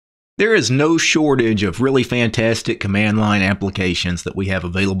There is no shortage of really fantastic command line applications that we have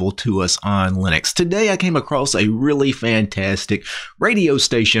available to us on Linux. Today I came across a really fantastic radio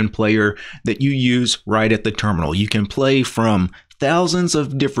station player that you use right at the terminal. You can play from thousands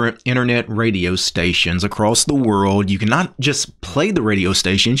of different internet radio stations across the world. You can not just play the radio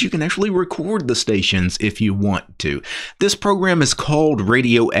stations, you can actually record the stations if you want to. This program is called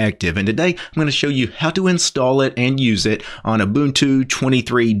Radioactive, and today I'm going to show you how to install it and use it on Ubuntu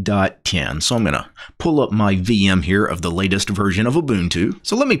 23.10. So I'm going to pull up my VM here of the latest version of Ubuntu.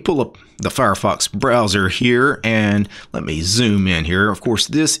 So let me pull up the Firefox browser here and let me zoom in here. Of course,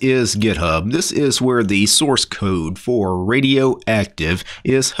 this is GitHub. This is where the source code for Radioactive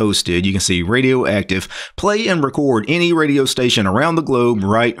is hosted. You can see Radioactive, play and record any radio station around the globe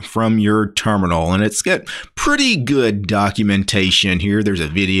right from your terminal. And it's got pretty good documentation here. There's a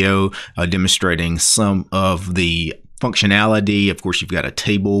video demonstrating some of the functionality. Of course, you've got a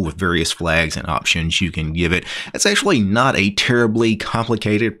table with various flags and options you can give it. It's actually not a terribly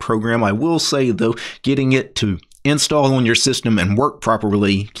complicated program. I will say, though, getting it to install on your system and work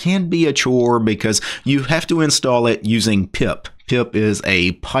properly can be a chore because you have to install it using pip. Pip is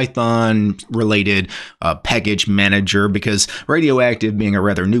a Python-related package manager because Radioactive, being a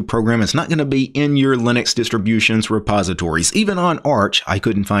rather new program, is not going to be in your Linux distribution's repositories. Even on Arch, I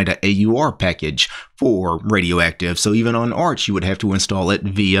couldn't find an AUR package for Radioactive, so even on Arch, you would have to install it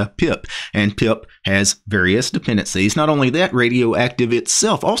via pip. And pip has various dependencies. Not only that, Radioactive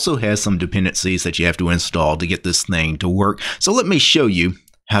itself also has some dependencies that you have to install to get this thing to work. So let me show you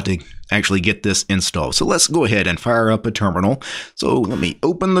how to actually get this installed. So let's go ahead and fire up a terminal. So let me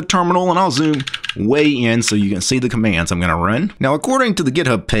open the terminal and I'll zoom way in so you can see the commands I'm going to run. Now, according to the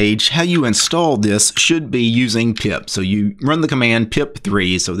GitHub page, how you install this should be using pip. So you run the command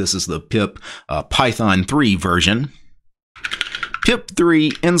pip3. So this is the pip Python 3 version.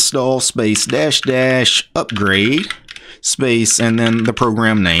 Pip3 install space -- upgrade space and then the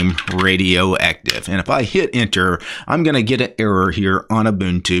program name Radioactive. And if I hit enter, I'm going to get an error here on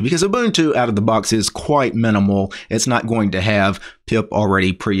Ubuntu because Ubuntu out of the box is quite minimal. It's not going to have pip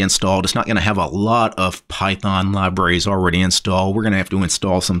already pre-installed. It's not going to have a lot of Python libraries already installed. We're going to have to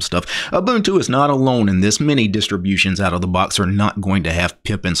install some stuff. Ubuntu is not alone in this. Many distributions out of the box are not going to have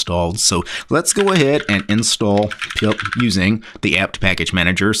pip installed. So let's go ahead and install pip using the apt package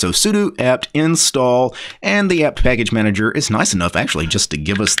manager. So sudo apt install, and the apt package manager is nice enough actually just to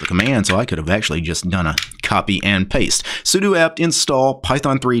give us the command. So I could have actually just done a copy and paste. Sudo apt install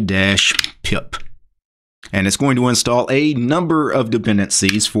python 3 - pip. And it's going to install a number of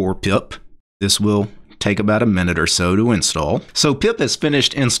dependencies for pip. This will take about a minute or so to install. So pip has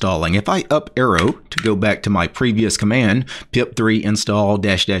finished installing. If I up arrow to go back to my previous command, pip3 install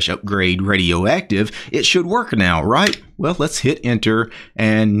 -- upgrade Radioactive, it should work now, right? Well, let's hit enter,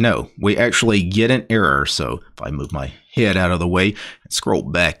 and no, we actually get an error. So if I move my head out of the way and scroll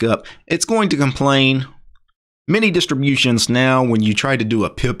back up, it's going to complain. Many distributions now, when you try to do a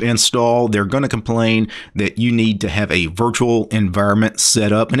pip install, they're going to complain that you need to have a virtual environment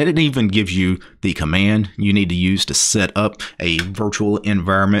set up, and it even gives you the command you need to use to set up a virtual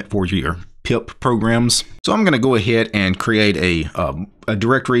environment for your pip programs. So I'm going to go ahead and create a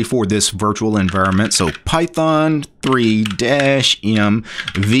directory for this virtual environment. So Python 3 - m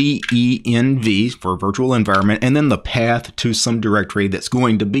venv for virtual environment, and then the path to some directory that's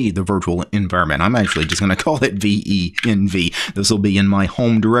going to be the virtual environment. I'm actually just going to call it venv. This will be in my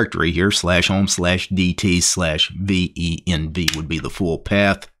home directory here, /home/dt/venv would be the full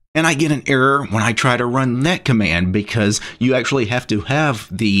path. And I get an error when I try to run that command because you actually have to have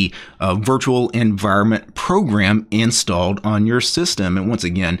the virtual environment program installed on your system. And once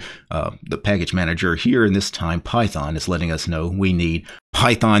again, the package manager here, and this time Python, is letting us know we need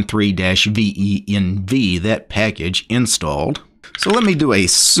Python 3 - venv, that package installed. So let me do a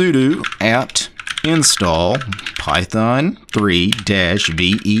sudo apt install Python 3 -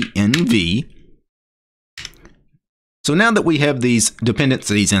 venv. So now that we have these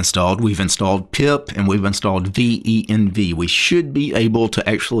dependencies installed, we've installed pip and we've installed venv, we should be able to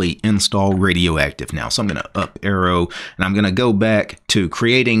actually install Radioactive now. So I'm going to up arrow and I'm going to go back to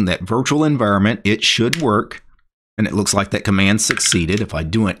creating that virtual environment. It should work. And it looks like that command succeeded. If I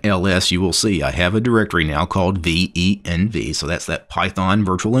do an ls, you will see I have a directory now called venv. So that's that Python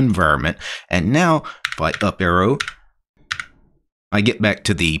virtual environment. And now if I up arrow, I get back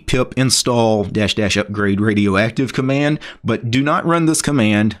to the pip install -- upgrade Radioactive command, but do not run this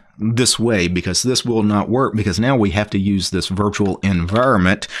command this way because this will not work because now we have to use this virtual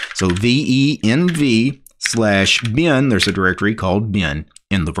environment. So venv/bin, there's a directory called bin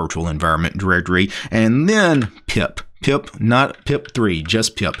in the virtual environment directory, and then pip pip, not pip3,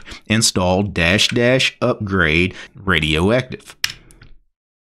 just pip, install -- upgrade Radioactive.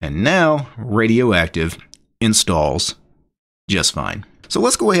 And now Radioactive installs just fine. So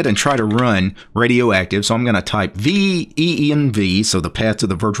let's go ahead and try to run Radioactive. So I'm going to type venv, so the path to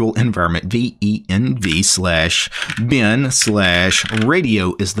the virtual environment,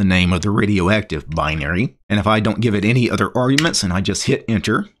 venv/bin/radio is the name of the Radioactive binary. And if I don't give it any other arguments and I just hit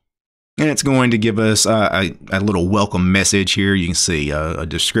enter, and it's going to give us a little welcome message here. You can see a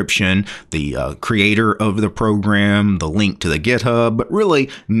description, the creator of the program, the link to the GitHub, but really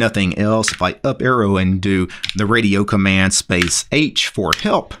nothing else. If I up arrow and do the radio command --H for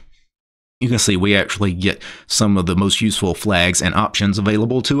help, you can see we actually get some of the most useful flags and options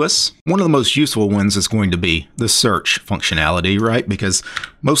available to us. One of the most useful ones is going to be the search functionality, right? Because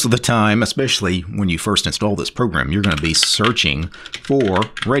most of the time, especially when you first install this program, you're going to be searching for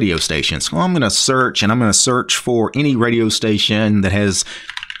radio stations. So I'm going to search, and I'm going to search for any radio station that has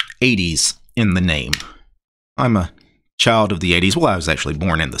 80s in the name. I'm a child of the 80s. Well, I was actually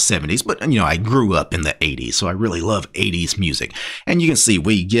born in the 70s, but I grew up in the 80s, so I really love 80s music. And you can see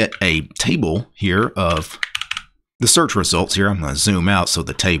we get a table here of the search results here. I'm going to zoom out so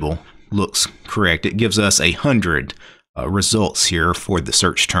the table looks correct. It gives us 100 results here for the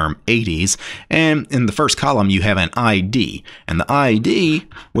search term 80s. And in the first column, you have an ID. And the ID,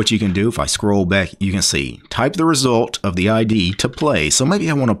 what you can do, if I scroll back, you can see, type the result of the ID to play. So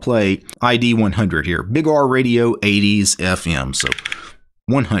maybe I want to play ID 100 here. Big R Radio 80s FM. So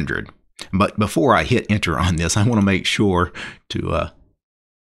 100. But before I hit enter on this, I want to make sure to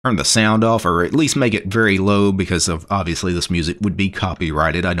turn the sound off, or at least make it very low, because of obviously this music would be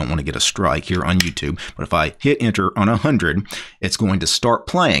copyrighted. I don't want to get a strike here on YouTube. But if I hit enter on 100, it's going to start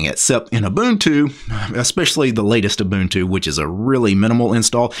playing. Except in Ubuntu, especially the latest Ubuntu, which is a really minimal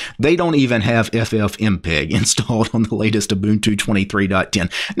install, they don't even have FFmpeg installed on the latest Ubuntu 23.10.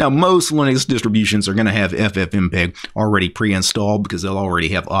 Now, most Linux distributions are going to have FFmpeg already pre-installed, because they'll already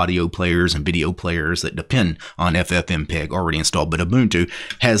have audio players and video players that depend on FFmpeg already installed. But Ubuntu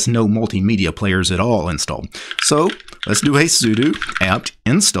has no multimedia players at all installed. So let's do a sudo apt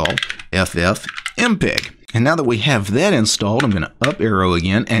install ffmpeg. And now that we have that installed, I'm going to up arrow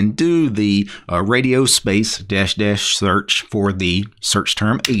again and do the radio space -- search for the search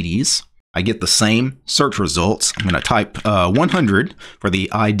term 80s. I get the same search results. I'm going to type 100 for the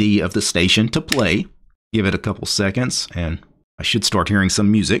ID of the station to play. Give it a couple seconds and I should start hearing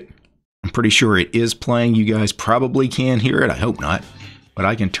some music. I'm pretty sure it is playing. You guys probably can hear it. I hope not. But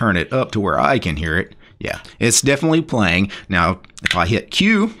I can turn it up to where I can hear it. Yeah, it's definitely playing. Now, if I hit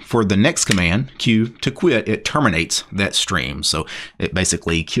Q for the next command, Q to quit, it terminates that stream. So it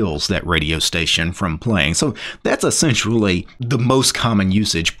basically kills that radio station from playing. So that's essentially the most common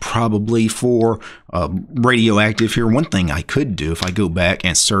usage probably for Radioactive here. One thing I could do, if I go back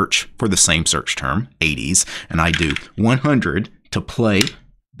and search for the same search term, 80s, and I do 100 to play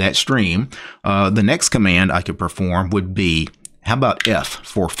that stream, the next command I could perform would be, how about F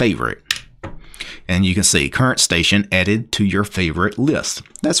for favorite? And you can see current station added to your favorite list.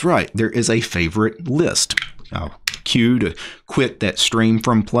 That's right, there is a favorite list. I'll Q to quit that stream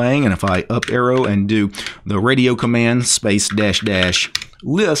from playing, and if I up arrow and do the radio command space --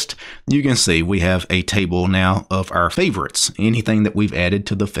 list, you can see we have a table now of our favorites, anything that we've added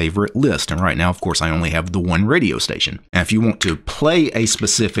to the favorite list. And right now, of course, I only have the one radio station. And if you want to play a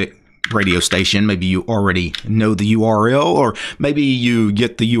specific radio station, maybe you already know the URL, or maybe you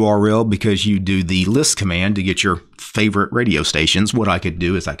get the URL because you do the list command to get your favorite radio stations. What I could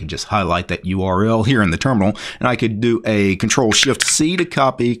do is I could just highlight that URL here in the terminal, and I could do a Control-Shift-C to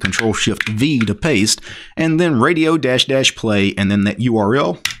copy, Control-Shift-V to paste, and then radio -- play, and then that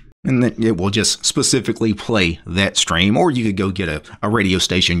URL, and then it will just specifically play that stream. Or you could go get a radio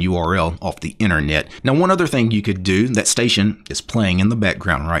station URL off the internet. Now, one other thing you could do, that station is playing in the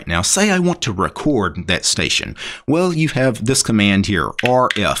background right now. Say I want to record that station. Well, you have this command here,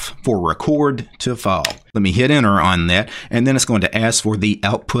 RF, for record to file. Let me hit enter on that, and then it's going to ask for the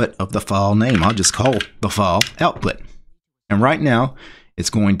output of the file name. I'll just call the file output. And right now, it's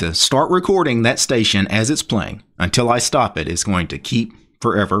going to start recording that station as it's playing. Until I stop it, it's going to keep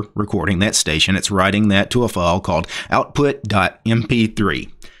forever recording that station. It's writing that to a file called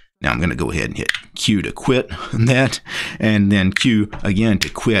output.mp3. Now I'm going to go ahead and hit Q to quit that, and then Q again to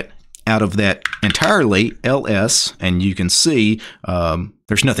quit out of that entirely, ls, and you can see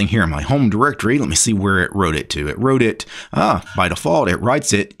there's nothing here in my home directory. Let me see where it wrote it to. It wrote it, by default, it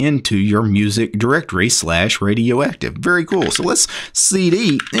writes it into your music directory /radioactive. Very cool. So let's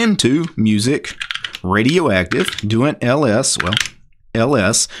cd into music radioactive, do an ls, well,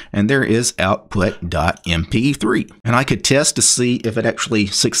 ls, and there is output.mp3. And I could test to see if it actually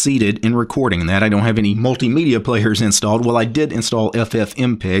succeeded in recording that. I don't have any multimedia players installed. Well, I did install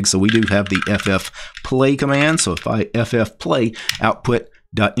FFmpeg, so we do have the ffplay command. So if I ffplay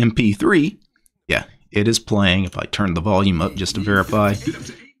output.mp3, yeah, it is playing. If I turn the volume up just to verify,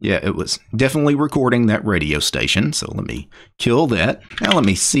 yeah, it was definitely recording that radio station. So let me kill that. Now let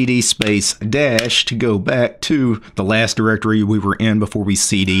me cd space dash to go back to the last directory we were in before we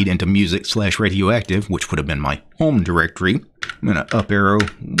cd'd into music/radioactive, which would have been my home directory. I'm going to up arrow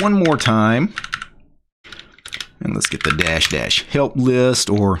one more time. And let's get the dash help list,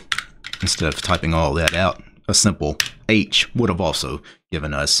 or instead of typing all that out, a simple H would have also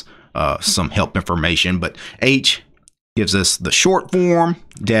given us some help information, but H gives us the short form,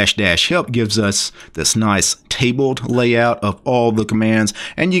 dash help gives us this nice tabled layout of all the commands,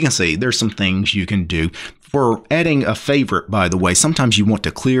 and you can see there's some things you can do. For adding a favorite, by the way, sometimes you want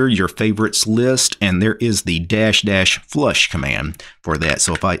to clear your favorites list, and there is the dash flush command for that.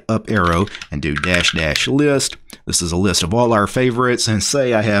 So if I up arrow and do dash list, this is a list of all our favorites, and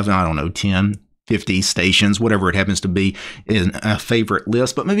say I have, I don't know, 10, 50 stations, whatever it happens to be in a favorite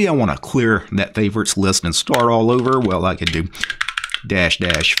list, but maybe I want to clear that favorites list and start all over. Well, I could do dash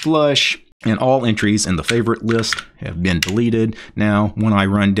flush, and all entries in the favorite list have been deleted. Now, when I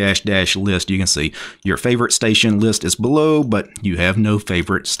run dash list, you can see your favorite station list is below, but you have no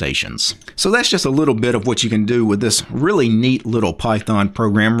favorite stations. So that's just a little bit of what you can do with this really neat little Python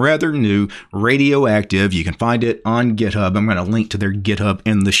program, rather new, Radioactive. You can find it on GitHub. I'm going to link to their GitHub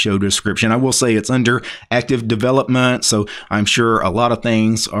in the show description. I will say it's under active development, so I'm sure a lot of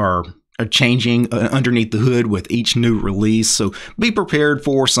things are changing underneath the hood with each new release, so be prepared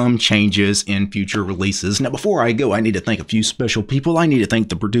for some changes in future releases. Now, before I go, I need to thank a few special people. I need to thank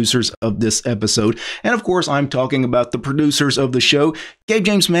the producers of this episode, and of course, I'm talking about the producers of the show: Gabe,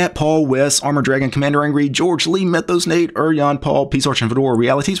 James, Matt, Paul, Wes, Armor Dragon, Commander Angry, George, Lee, Mythos, Nate, Urion, Paul, Peace Arch and Fedora,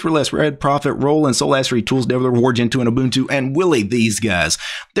 Realities for Less, Red, Prophet, Roland, Soul Astery, Tools, Deviler, Wargento, and Ubuntu, and Willie. These guys,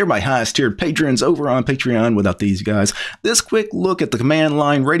 they're my highest tiered patrons over on Patreon. Without these guys, this quick look at the command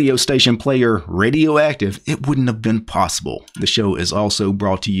line radio station player Radioactive, it wouldn't have been possible. The show is also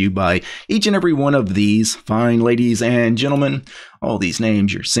brought to you by each and every one of these fine ladies and gentlemen. All these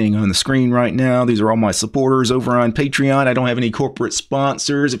names you're seeing on the screen right now, these are all my supporters over on Patreon. I don't have any corporate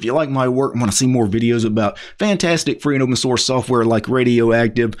sponsors. If you like my work and want to see more videos about fantastic free and open source software like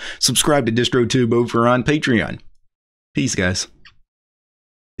Radioactive, subscribe to DistroTube over on Patreon. Peace, guys.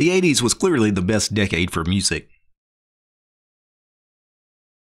 The 80s was clearly the best decade for music.